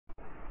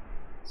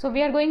So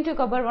we are going to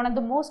cover one of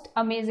the most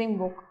amazing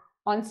book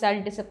on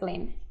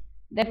self-discipline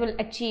that will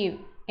achieve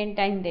in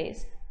 10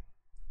 days.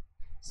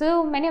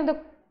 So many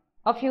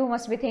of you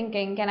must be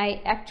thinking, can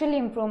I actually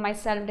improve my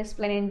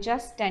self-discipline in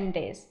just 10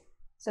 days?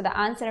 So the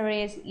answer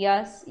is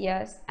yes,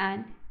 yes,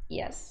 and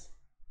yes.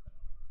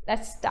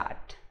 Let's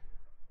start.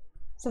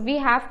 So we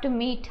have to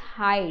meet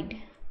Hyde.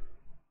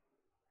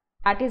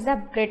 That is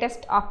the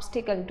greatest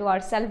obstacle to our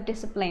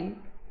self-discipline,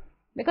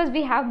 because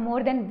we have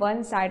more than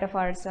one side of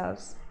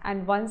ourselves,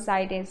 and one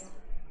side is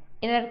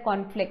inner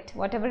conflict.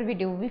 Whatever we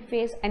do, we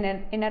face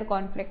an inner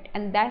conflict,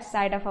 and that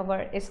side of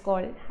our is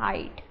called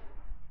Hyde.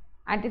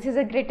 And this is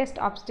the greatest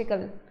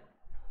obstacle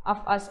of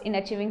us in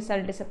achieving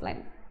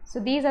self-discipline. So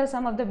these are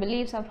some of the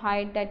beliefs of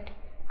Hyde: that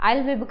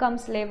I will become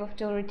slave of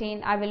to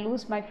routine, I will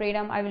lose my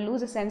freedom, I will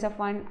lose a sense of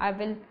fun, I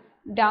will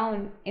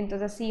down into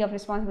the sea of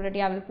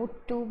responsibility, I will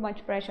put too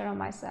much pressure on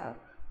myself.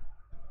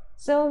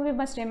 So we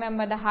must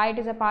remember the Hyde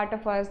is a part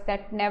of us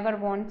that never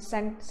wants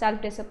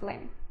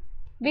self-discipline.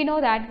 We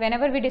know that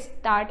whenever we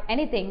start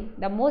anything,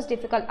 the most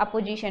difficult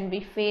opposition we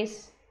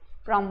face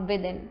from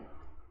within.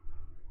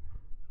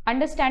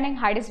 Understanding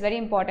Hyde is very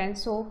important,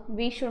 so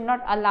we should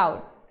not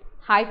allow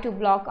Hyde to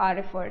block our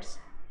efforts.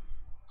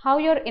 How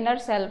your inner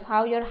self,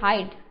 how your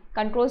Hyde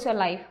controls your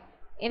life.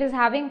 It is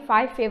having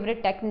 5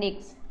 favorite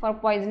techniques for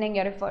poisoning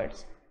your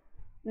efforts.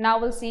 Now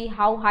we'll see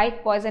how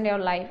Hyde poison your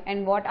life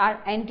and what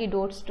are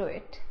antidotes to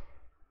it.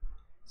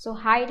 So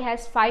Hyde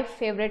has 5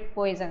 favorite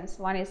poisons.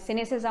 One is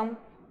cynicism,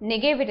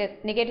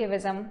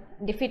 negativism,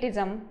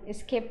 defeatism,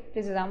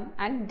 escapism,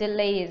 and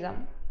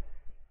delayism.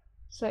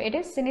 So it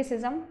is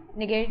cynicism,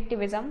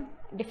 negativism,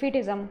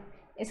 defeatism,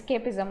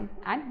 escapism,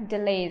 and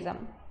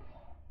delayism.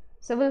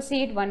 So we'll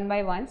see it one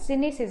by one.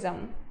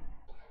 Cynicism.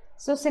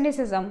 So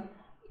cynicism,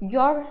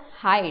 your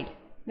Hyde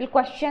will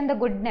question the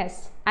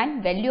goodness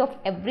and value of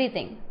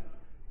everything.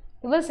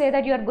 He will say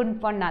that you are good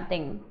for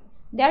nothing.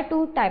 There are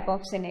 2 types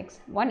of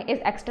cynics. One is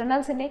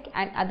external cynic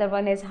and other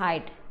one is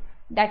Hyde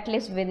that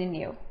lives within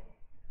you.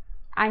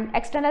 And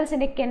external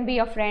cynic can be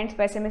your friends,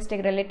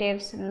 pessimistic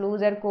relatives,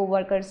 loser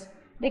co-workers.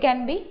 They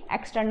can be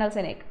external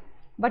cynic.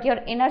 But your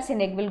inner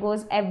cynic will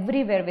goes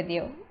everywhere with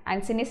you,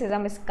 and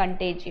cynicism is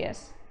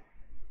contagious.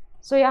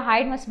 So your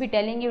Hyde must be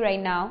telling you right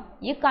now,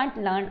 you can't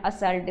learn a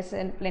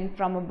self-discipline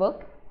from a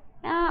book.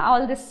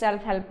 All this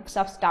self-help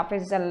stuff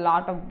is a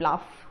lot of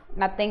bluff.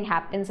 Nothing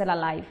happens in a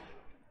life.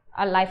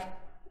 A life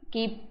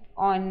keep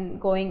on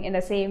going in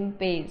the same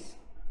pace.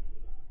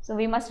 So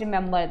we must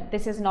remember,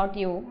 this is not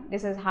you.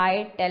 This is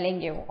Hyde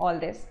telling you all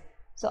this.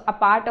 So a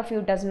part of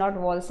you does not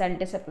want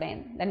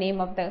self-discipline. The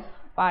name of the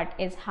part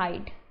is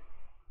Hyde.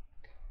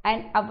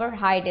 And our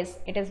Hyde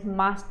is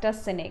master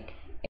cynic.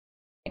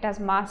 It has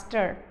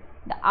mastered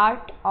the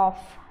art of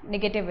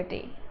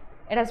negativity.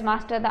 It has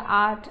mastered the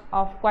art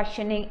of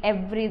questioning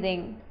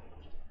everything,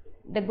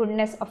 the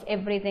goodness of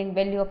everything,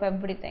 value of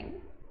everything.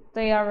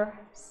 So your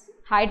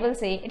Hyde will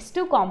say, it's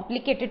too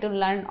complicated to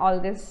learn all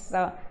this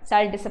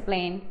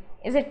self-discipline.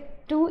 Is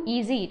it too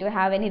easy to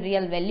have any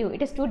real value?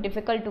 It is too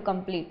difficult to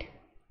complete.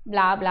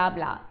 Blah, blah,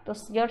 blah.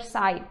 So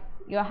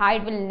your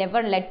Hyde will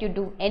never let you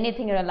do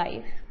anything in your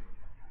life,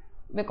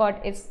 because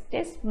it's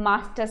this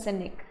master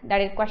cynic that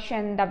it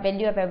question the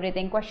value of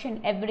everything, question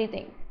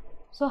everything.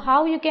 So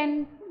how you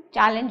can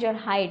challenge your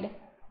Hyde?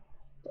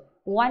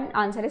 One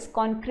answer is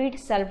concrete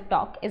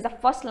self-talk is the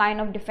first line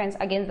of defense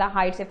against the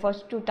Hyde's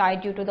efforts to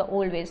tie you to the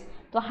old ways.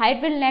 So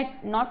Hyde will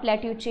not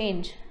let you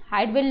change.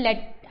 Hyde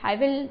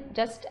will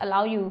just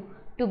allow you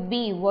to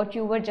be what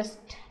you were just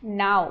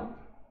now,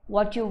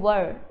 what you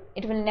were.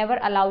 It will never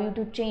allow you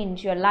to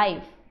change your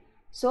life.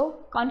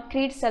 So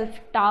concrete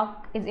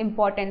self-talk is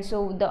important.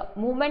 So the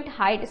moment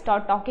Hyde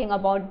start talking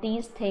about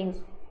these things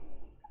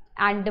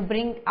and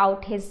bring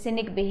out his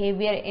cynic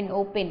behavior in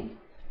open,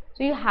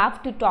 so you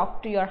have to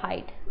talk to your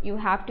Hyde. You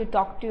have to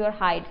talk to your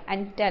Hyde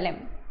and tell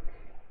him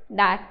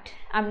that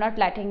I'm not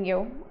letting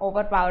you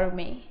overpower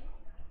me.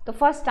 The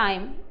first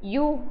time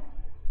you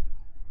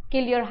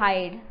kill your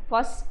Hyde,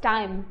 first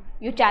time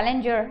you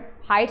challenge your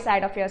Hyde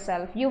side of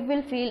yourself, you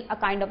will feel a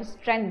kind of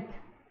strength.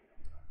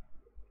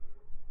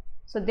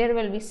 So there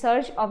will be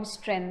surge of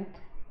strength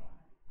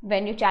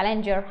when you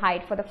challenge your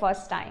Hyde for the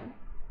first time.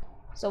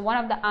 So one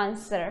of the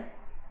answer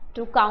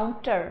to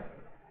counter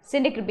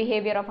cynic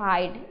behavior of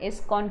Hyde is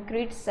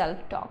concrete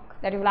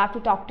self-talk, that you will have to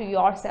talk to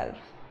yourself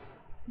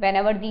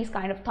whenever these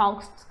kind of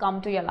thoughts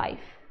come to your life.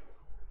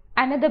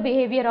 Another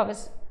behavior of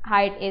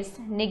Hyde is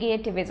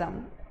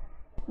negativism.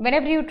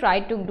 Whenever you try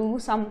to do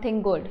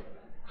something good,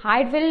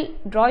 Hyde will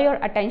draw your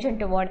attention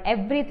toward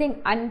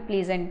everything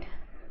unpleasant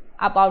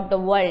about the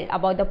world,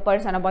 about the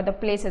person, about the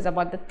places,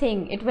 about the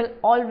thing. It will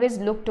always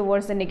look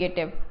towards the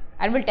negative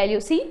and will tell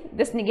you, see,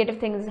 this negative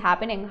thing is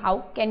happening.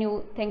 How can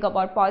you think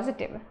about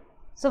positive?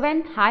 So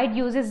when Hyde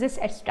uses this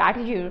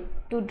strategy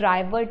to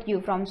divert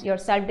you from your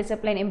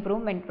self-discipline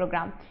improvement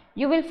program,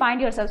 you will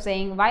find yourself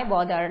saying, why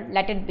bother?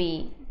 Let it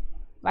be.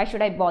 Why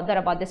should I bother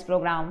about this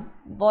program?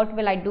 What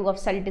will I do of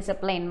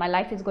self-discipline? My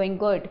life is going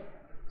good.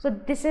 So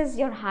this is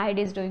your Hyde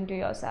is doing to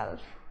yourself.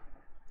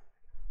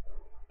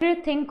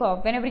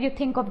 Whenever you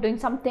think of doing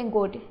something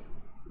good,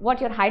 what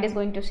your Hyde is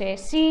going to say,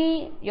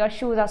 see, your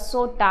shoes are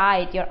so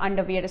tight, your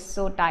underwear is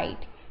so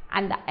tight,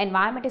 and the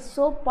environment is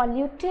so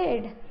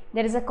polluted.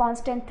 There is a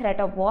constant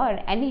threat of war.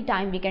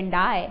 Anytime we can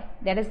die.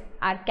 There is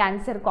are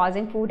cancer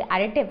causing food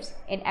additives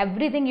in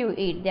everything you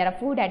eat. There are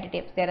food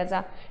additives. There is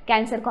a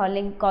cancer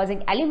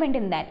causing element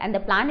in that, and the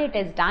planet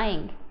is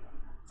dying.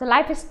 So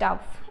life is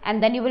tough,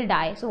 and then you will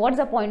die. So what's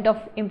the point of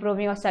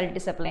improving your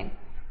self-discipline?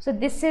 So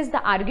this is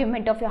the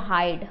argument of your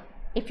Hyde.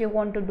 If you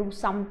want to do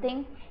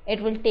something,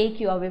 it will take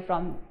you away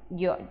from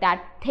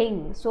that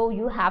thing. So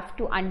you have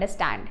to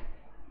understand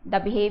the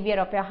behavior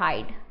of your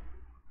Hyde.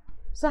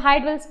 So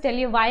Hyde will tell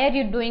you, why are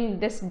you doing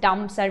this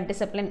dumb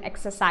self-discipline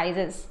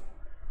exercises?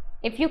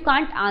 If you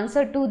can't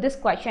answer to this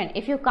question,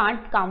 if you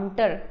can't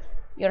counter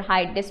your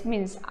Hyde, this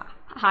means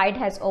Hyde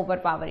has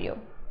overpowered you.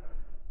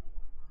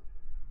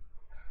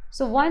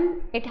 So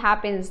when it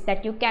happens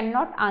that you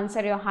cannot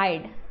answer your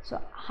Hyde, so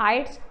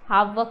Hyde's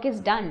hard work is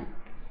done,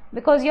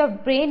 because your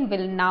brain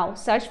will now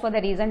search for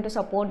the reason to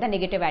support the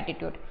negative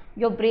attitude.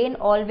 Your brain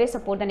always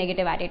support the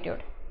negative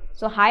attitude.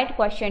 So Hyde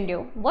questioned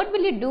you, what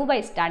will you do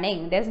by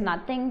studying? There's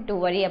nothing to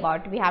worry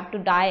about. We have to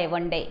die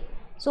one day.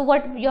 So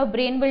what your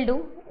brain will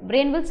do?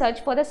 Brain will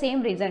search for the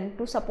same reason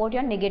to support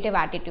your negative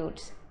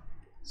attitudes.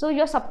 So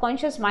your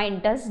subconscious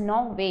mind does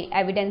not weigh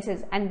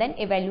evidences and then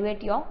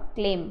evaluate your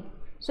claim.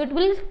 So it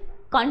will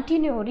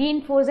continue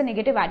reinforce the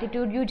negative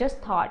attitude you just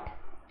thought,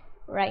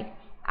 right?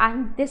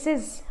 And this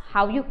is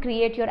how you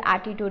create your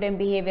attitude and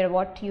behavior,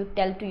 what you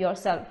tell to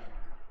yourself.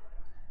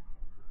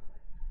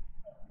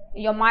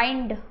 Your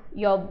mind,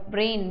 your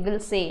brain will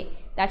say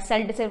that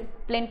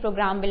self-discipline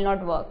program will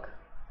not work,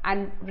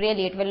 and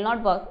really it will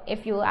not work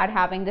if you are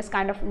having this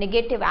kind of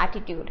negative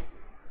attitude.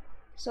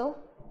 So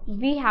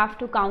we have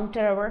to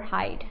counter our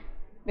Hyde,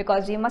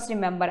 because you must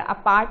remember, a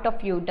part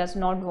of you does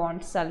not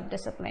want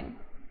self-discipline.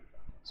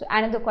 So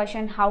another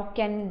question, how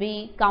can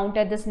we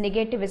counter this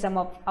negativism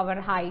of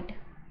our Hyde?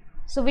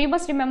 So we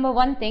must remember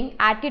one thing,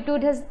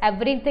 attitude has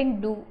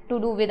everything to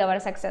do with our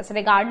success,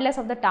 regardless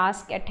of the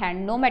task at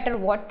hand. No matter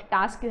what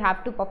task you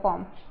have to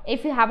perform,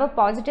 if you have a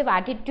positive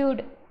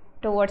attitude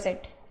towards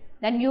it,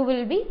 then you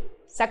will be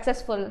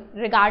successful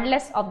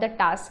regardless of the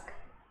task,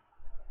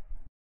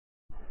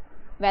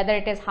 whether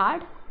it is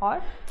hard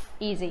or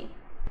easy.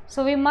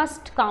 So we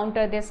must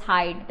counter this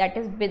Hyde that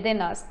is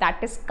within us,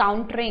 that is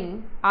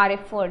countering our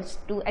efforts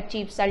to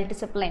achieve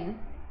self-discipline.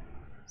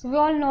 So we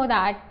all know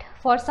that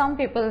for some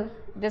people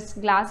this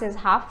glass is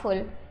half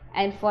full,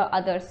 and for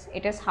others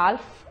it is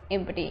half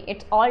empty.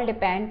 It all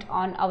depends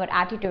on our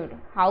attitude,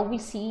 how we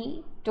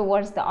see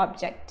towards the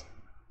object.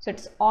 So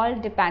it's all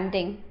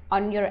depending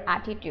on your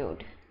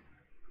attitude.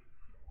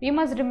 We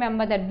must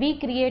remember that we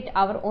create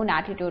our own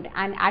attitude,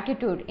 and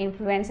attitude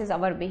influences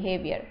our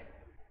behavior.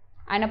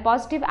 And a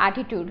positive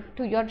attitude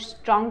to your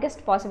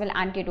strongest possible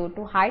antidote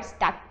to Hyde's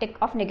tactic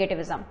of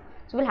negativism.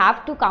 So we'll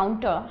have to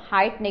counter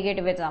Hyde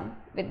negativism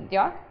with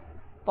your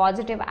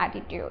positive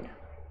attitude.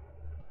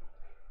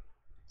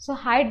 So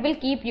Hyde will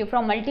keep you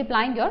from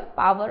multiplying your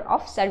power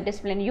of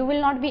self-discipline. You will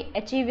not be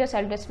achieve your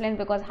self-discipline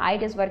because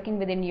Hyde is working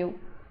within you.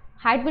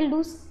 Hyde will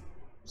do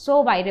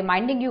so by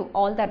reminding you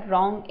all that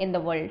wrong in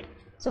the world.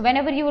 So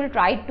whenever you will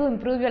try to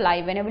improve your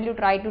life, whenever you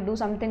try to do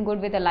something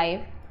good with your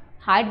life,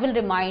 Hyde will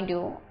remind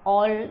you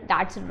all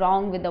that's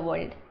wrong with the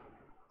world.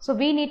 So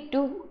we need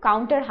to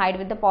counter Hyde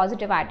with the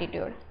positive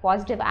attitude,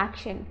 positive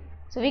action.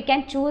 So we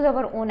can choose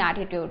our own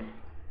attitude,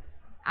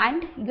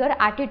 and your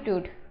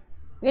attitude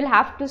will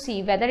have to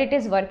see whether it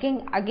is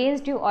working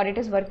against you or it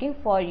is working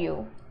for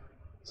you.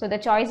 So the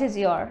choice is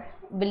yours,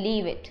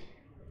 believe it.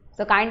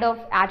 So kind of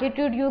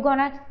attitude you're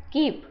gonna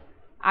keep,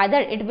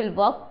 either it will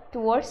work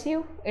towards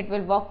you, it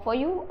will work for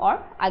you,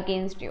 or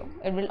against you.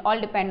 It will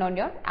all depend on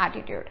your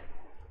attitude.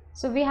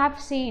 So we have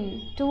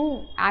seen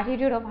two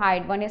attitude of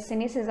Hyde, one is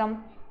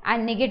cynicism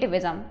and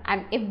negativism,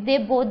 and if they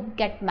both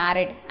get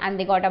married and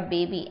they got a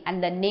baby,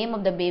 and the name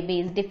of the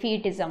baby is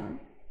defeatism.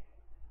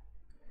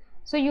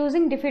 So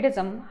using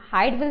defeatism,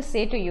 Hyde will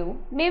say to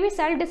you, maybe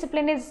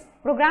self-discipline is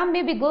program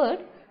may be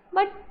good,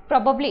 but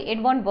probably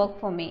it won't work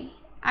for me.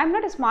 I'm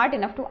not smart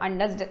enough to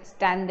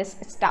understand this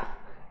stuff.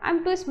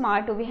 I'm too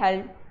smart to be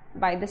helped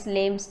by this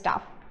lame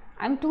stuff.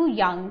 I'm too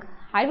young.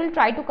 Hyde will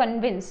try to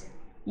convince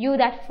you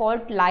that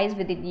fault lies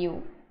within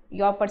you,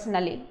 your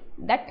personally,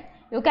 that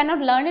you cannot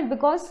learn it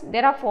because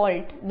there are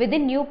fault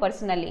within you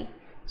personally.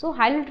 So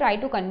Hyde will try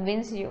to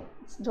convince you.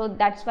 So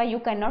that's why you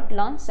cannot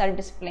learn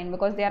self-discipline,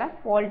 because there are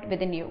fault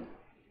within you,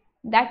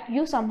 that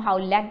you somehow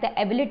lack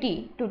the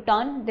ability to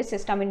turn this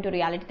system into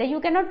reality, that you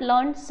cannot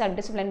learn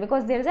self-discipline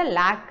because there is a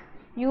lack,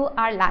 you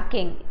are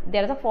lacking,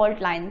 there are fault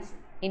lines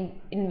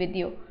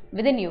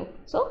within you.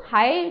 So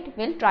Hyde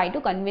will try to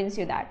convince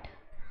you that.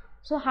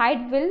 So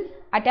Hyde will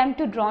attempt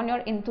to drown your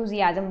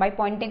enthusiasm by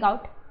pointing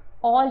out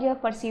all your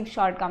perceived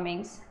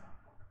shortcomings,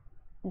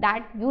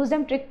 that use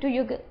them trick to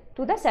you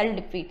to the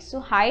self-defeat.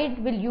 So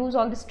Hyde will use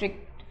all this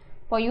trick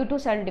for you to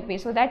self-defeat,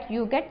 so that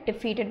you get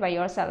defeated by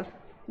yourself.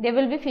 There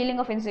will be feeling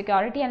of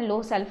insecurity and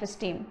low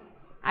self-esteem,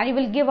 and you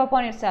will give up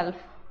on yourself,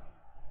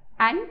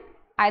 and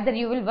either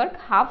you will work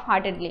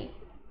half-heartedly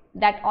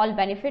that all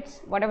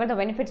benefits, whatever the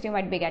benefits you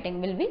might be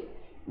getting, will be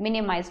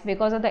minimized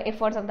because of the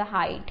efforts of the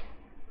hide.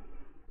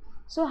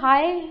 So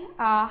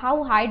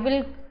how hide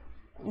will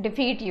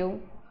defeat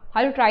you,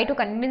 how will try to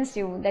convince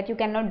you that you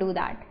cannot do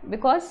that,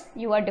 because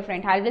you are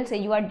different. Hide will say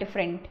you are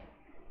different,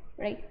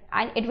 right?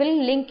 And it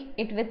will link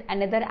it with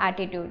another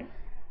attitude,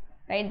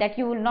 right, that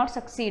you will not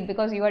succeed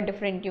because you are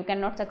different, you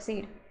cannot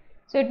succeed.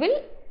 So it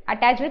will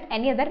attach with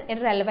any other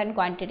irrelevant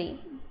quantity,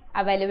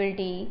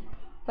 availability.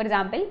 For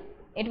example,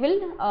 it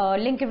will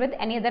link it with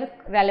any other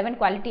relevant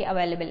quality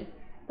available.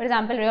 For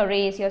example, your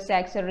race, your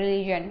sex, your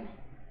religion,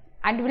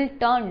 and will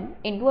turn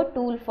into a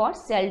tool for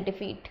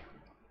self-defeat.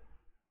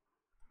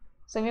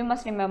 So we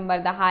must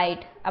remember the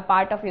hide, a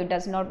part of you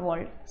does not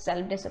want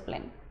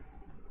self-discipline.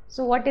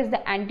 So what is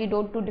the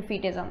antidote to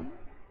defeatism?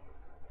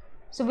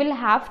 So we'll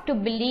have to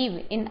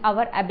believe in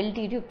our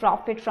ability to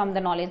profit from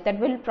the knowledge, that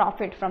will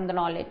profit from the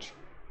knowledge.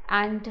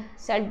 And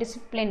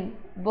self-discipline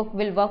book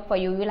will work for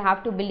you. You'll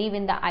have to believe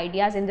in the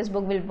ideas in this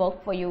book will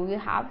work for you. You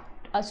have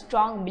a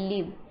strong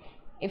belief.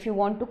 If you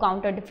want to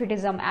counter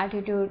defeatism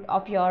attitude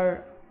of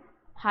your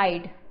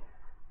hide,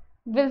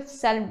 with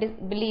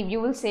self-belief,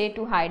 you will say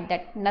to hide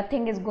that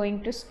nothing is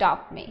going to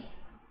stop me.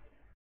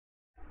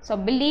 So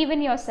believe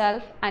in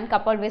yourself and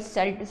coupled with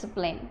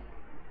self-discipline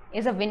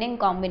is a winning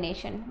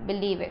combination.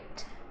 Believe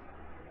it.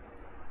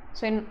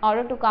 So in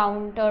order to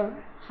counter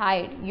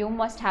hide, you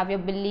must have your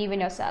belief in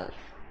yourself.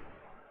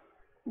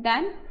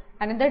 Then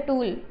another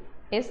tool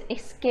is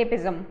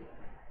escapism.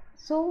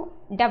 So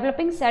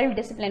developing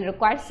self-discipline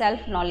requires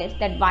self-knowledge,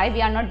 that why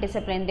we are not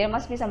disciplined, there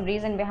must be some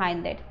reason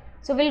behind it.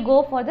 So we'll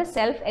go for the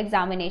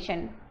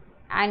self-examination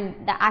and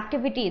the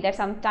activity that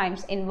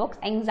sometimes invokes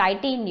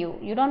anxiety in you.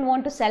 You don't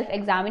want to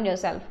self-examine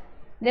yourself.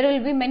 There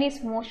will be many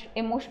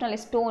emotional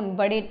stone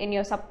buried in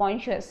your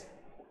subconscious,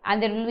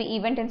 and there will be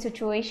event and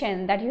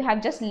situation that you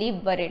have just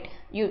leave buried.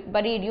 You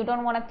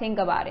don't want to think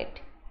about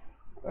it,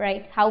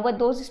 right? However,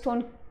 those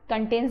stone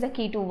contains the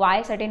key to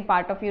why certain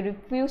part of you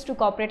refuse to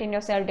cooperate in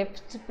your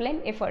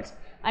self-discipline efforts.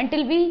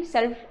 Until we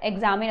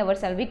self-examine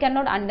ourselves, we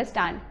cannot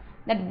understand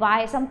that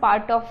why some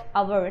part of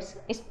ours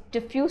is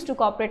refused to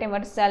cooperate in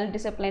our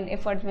self-discipline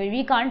efforts.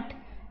 We can't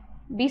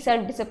be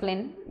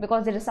self-disciplined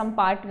because there is some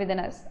part within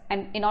us,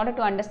 and in order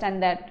to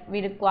understand that,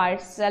 we require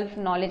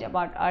self-knowledge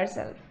about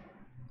ourselves.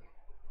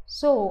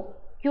 So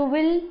you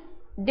will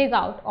dig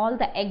out all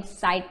the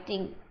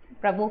exciting,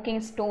 provoking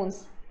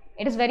stones.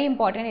 It is very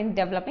important in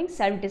developing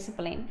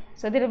self-discipline.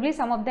 So there will be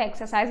some of the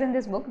exercise in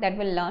this book that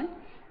will learn,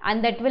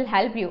 and that will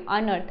help you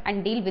unearth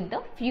and deal with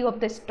the few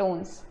of the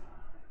stones,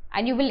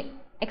 and you will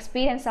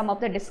experience some of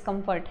the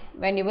discomfort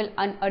when you will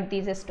unearth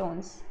these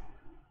stones.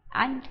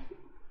 And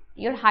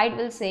your hide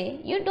will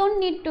say you don't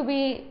need to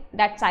be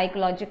that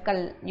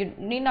psychological, you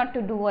need not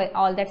to do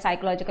all that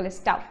psychological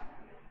stuff.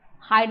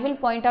 Hide will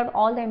point out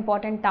all the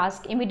important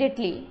tasks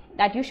immediately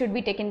that you should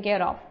be taken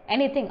care of.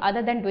 Anything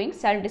other than doing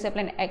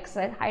self-discipline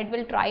exercise, hide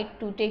will try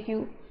to take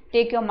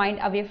your mind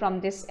away from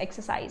this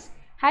exercise.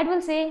 Hide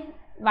will say,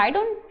 why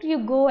don't you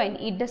go and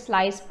eat the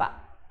sliced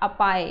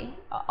pie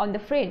on the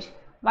fridge?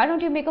 Why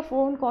don't you make a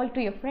phone call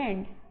to your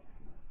friend?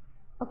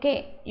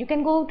 Okay, you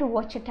can go to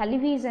watch a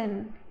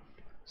television.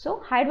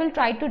 So hide will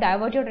try to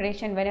divert your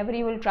attention whenever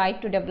you will try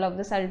to develop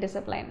the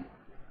self-discipline.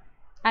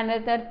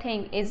 Another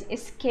thing is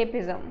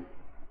escapism,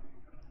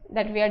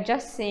 that we are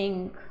just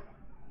saying.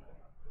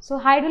 So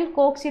hide will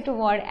coax you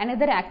toward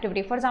another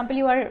activity. For example,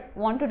 you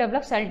want to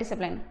develop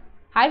self-discipline.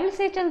 Hide will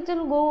say, chal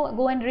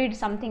go and read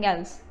something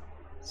else.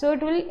 So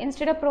it will,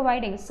 instead of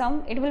providing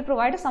it will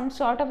provide some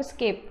sort of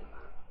escape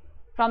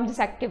from this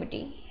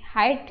activity.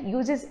 Hide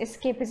uses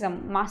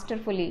escapism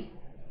masterfully.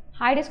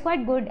 Hide is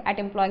quite good at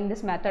employing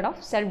this method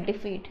of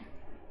self-defeat.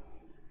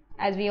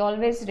 As we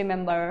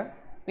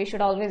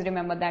should always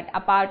remember that a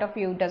part of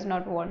you does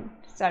not want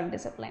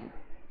self-discipline.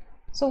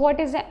 So what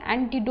is the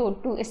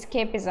antidote to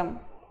escapism?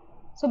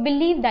 So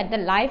believe that the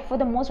life for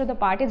the most of the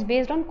part is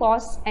based on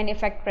cause and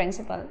effect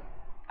principle.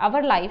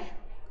 Our life,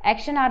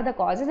 action are the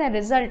causes and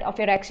result of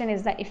your action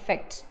is the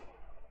effect.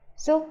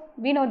 So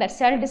we know that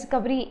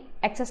self-discovery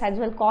exercise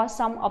will cause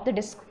some of the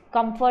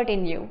discomfort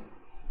in you,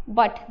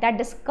 but that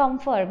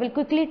discomfort will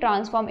quickly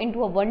transform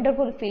into a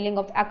wonderful feeling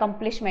of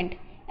accomplishment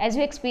as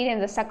you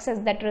experience the success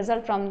that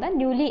result from the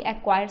newly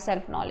acquired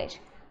self-knowledge.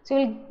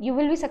 So you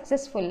will be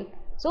successful.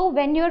 So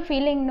when you are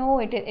feeling no,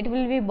 it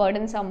will be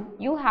burdensome,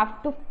 you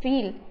have to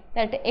feel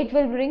that it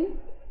will bring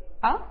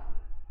a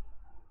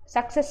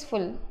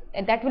successful,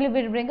 that will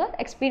bring a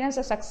experience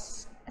of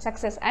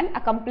success and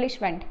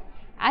accomplishment,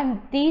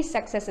 and these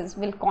successes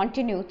will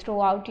continue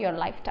throughout your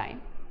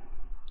lifetime.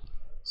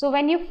 So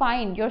when you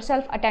find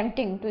yourself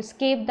attempting to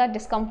escape the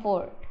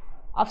discomfort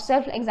of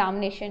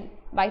self-examination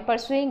by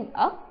pursuing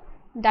a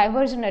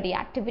diversionary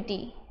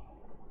activity,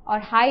 or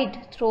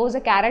hide throws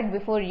a carrot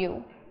before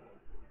you,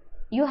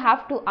 you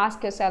have to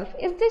ask yourself,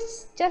 is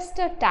this just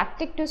a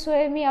tactic to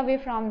sway me away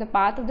from the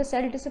path of the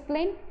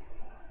self-discipline?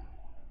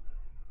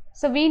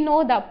 So we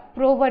know the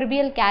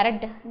proverbial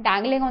carrot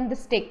dangling on the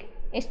stick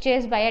is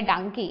chased by a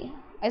donkey,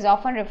 is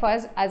often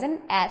referred as an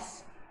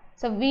ass.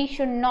 So we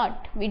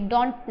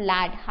don't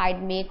let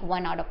Hyde make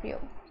one out of you.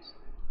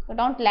 So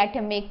don't let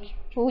him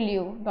fool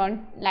you.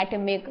 Don't let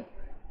him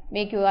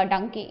make you a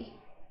donkey.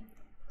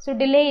 So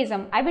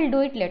delayism, I will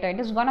do it later. It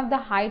is one of the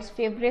Hyde's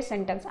favorite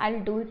sentence. I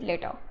will do it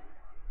later.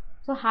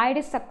 So Hyde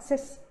is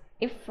success.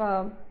 If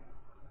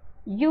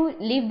you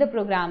leave the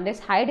program, this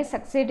Hyde is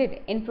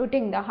succeeded in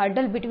putting the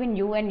hurdle between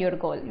you and your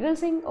goal. You will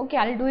think, okay,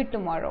 I'll do it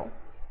tomorrow.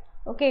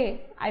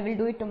 Okay, I will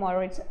do it tomorrow.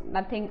 It's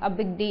nothing a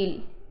big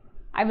deal.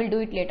 I will do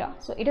it later.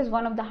 So it is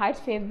one of the Hyde's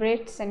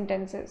favorite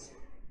sentences.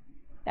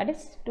 That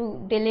is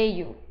to delay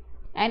you.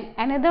 And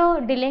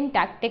another delaying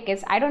tactic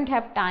is, I don't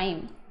have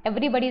time.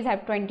 Everybody's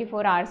have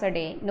 24 hours a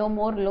day, no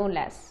more, no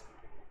less.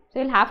 So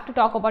you'll have to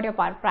talk about your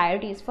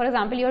priorities. For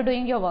example, you're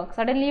doing your work.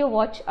 Suddenly you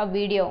watch a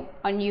video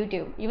on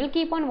YouTube. You will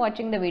keep on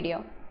watching the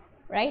video,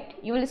 right?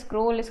 You will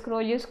scroll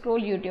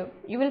YouTube.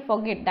 You will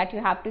forget that you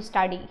have to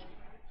study.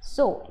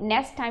 So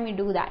next time you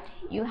do that,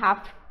 you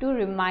have to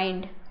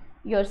remind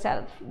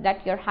yourself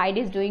that your Hyde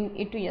is doing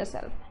it to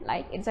yourself.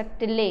 Like it's a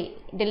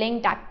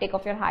delaying tactic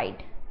of your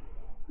Hyde.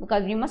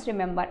 Because you must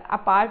remember, a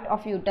part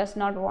of you does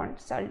not want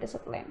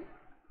self-discipline.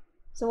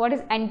 So what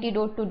is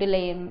antidote to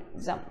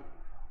delayism?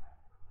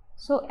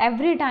 So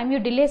every time you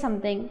delay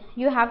something,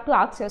 you have to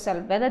ask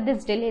yourself whether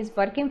this delay is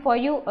working for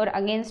you or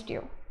against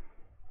you.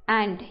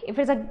 And if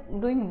it's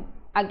doing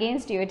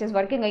against you, it is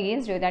working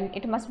against you, then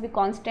it must be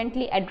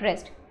constantly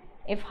addressed.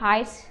 If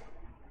Hyde's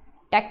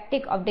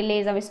tactic of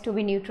delayism is to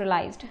be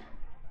neutralized,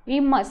 we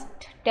must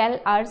tell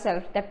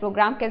ourselves that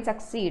program can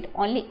succeed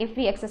only if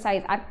we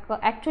exercise are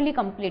actually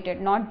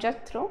completed, not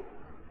just through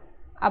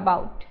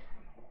about.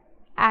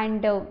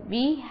 And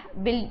we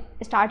will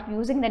start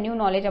using the new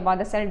knowledge about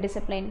the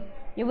self-discipline.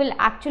 You will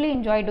actually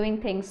enjoy doing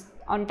things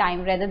on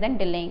time rather than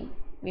delaying.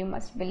 We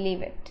must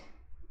believe it.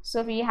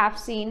 So we have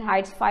seen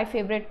Hyde's 5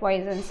 favorite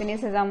poisons: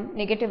 cynicism,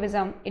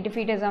 negativism,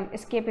 defeatism,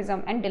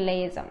 escapism, and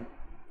delayism.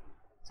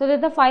 So these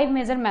are the 5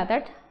 major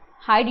methods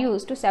Hyde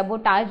used to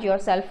sabotage your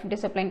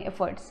self-discipline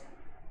efforts.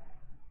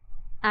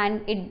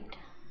 And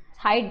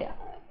Hyde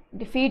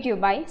defeat you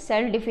by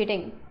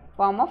self-defeating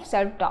form of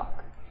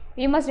self-talk.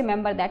 We must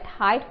remember that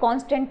Hyde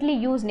constantly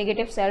use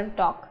negative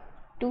self-talk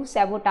to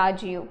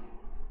sabotage you.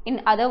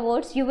 In other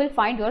words, you will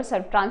find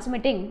yourself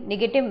transmitting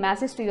negative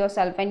message to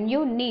yourself when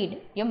you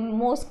need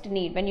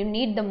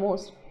the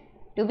most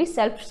to be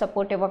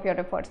self-supportive of your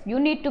efforts. You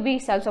need to be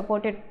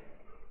self-supportive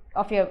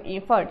of your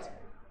efforts,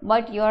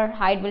 but your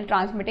Hyde will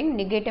transmitting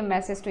negative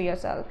message to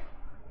yourself.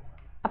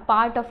 A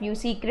part of you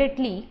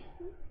secretly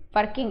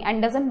working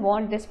and doesn't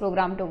want this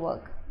program to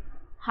work.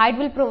 Hyde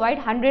will provide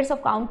hundreds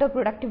of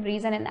counterproductive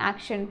reasons and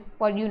action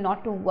for you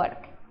not to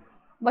work.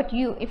 But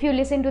if you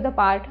listen to the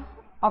part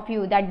of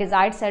you that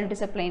desired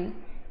self-discipline,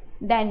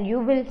 then you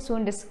will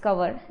soon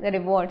discover the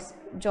rewards,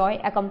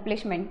 joy,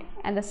 accomplishment,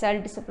 and the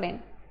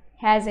self-discipline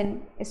has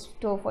in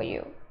store for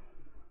you.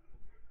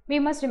 We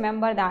must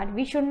remember that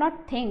we should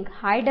not think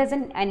Hyde as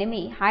an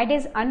enemy. Hyde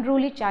is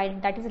unruly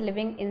child that is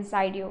living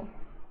inside you,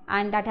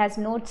 and that has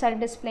no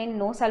self-discipline,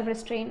 no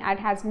self-restraint, and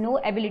has no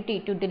ability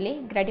to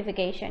delay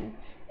gratification.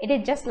 It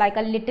is just like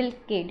a little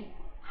kid.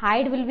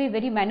 Hyde will be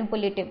very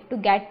manipulative to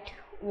get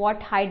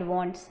what Hyde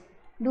wants.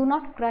 Do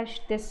not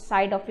crush this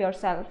side of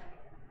yourself.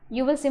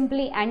 You will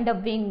simply end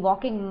up being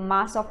walking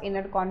mass of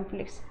inner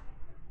conflicts.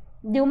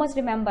 You must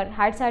remember,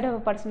 Hyde side of a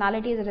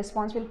personality is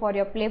responsible for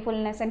your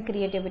playfulness and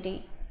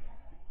creativity.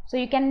 So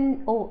you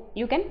can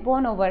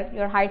win over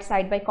your Hyde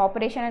side by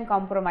cooperation and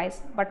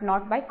compromise, but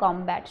not by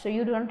combat. So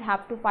you don't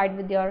have to fight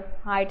with your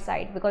Hyde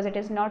side, because it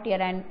is not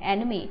your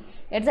enemy.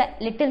 It's a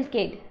little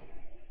kid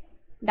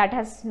that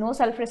has no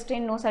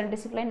self-restraint, no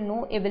self-discipline,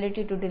 no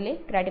ability to delay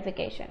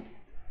gratification.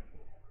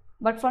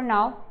 But for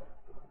now,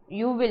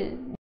 you will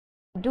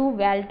do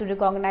well to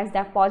recognize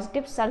that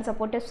positive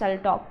self-supportive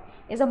self-talk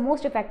is the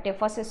most effective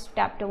first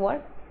step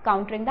toward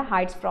countering the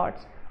Hyde's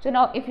frauds. So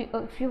now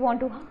if you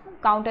want to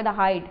counter the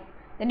Hyde,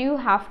 then you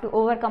have to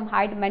overcome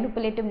Hyde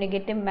manipulative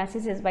negative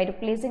messages by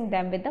replacing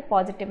them with the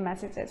positive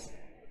messages.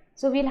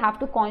 So we'll have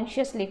to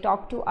consciously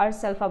talk to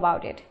ourselves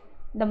about it.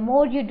 The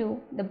more you do,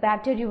 the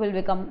better you will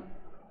become.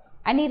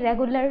 Any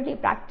regularly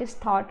practiced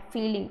thought,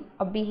 feeling,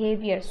 or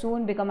behavior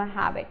soon become a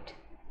habit.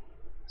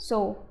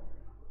 So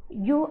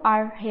you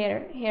are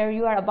here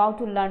you are about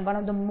to learn one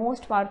of the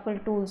most powerful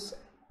tools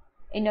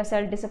in your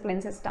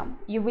self-discipline system.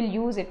 You will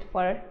use it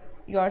for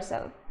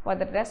yourself for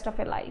the rest of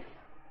your life.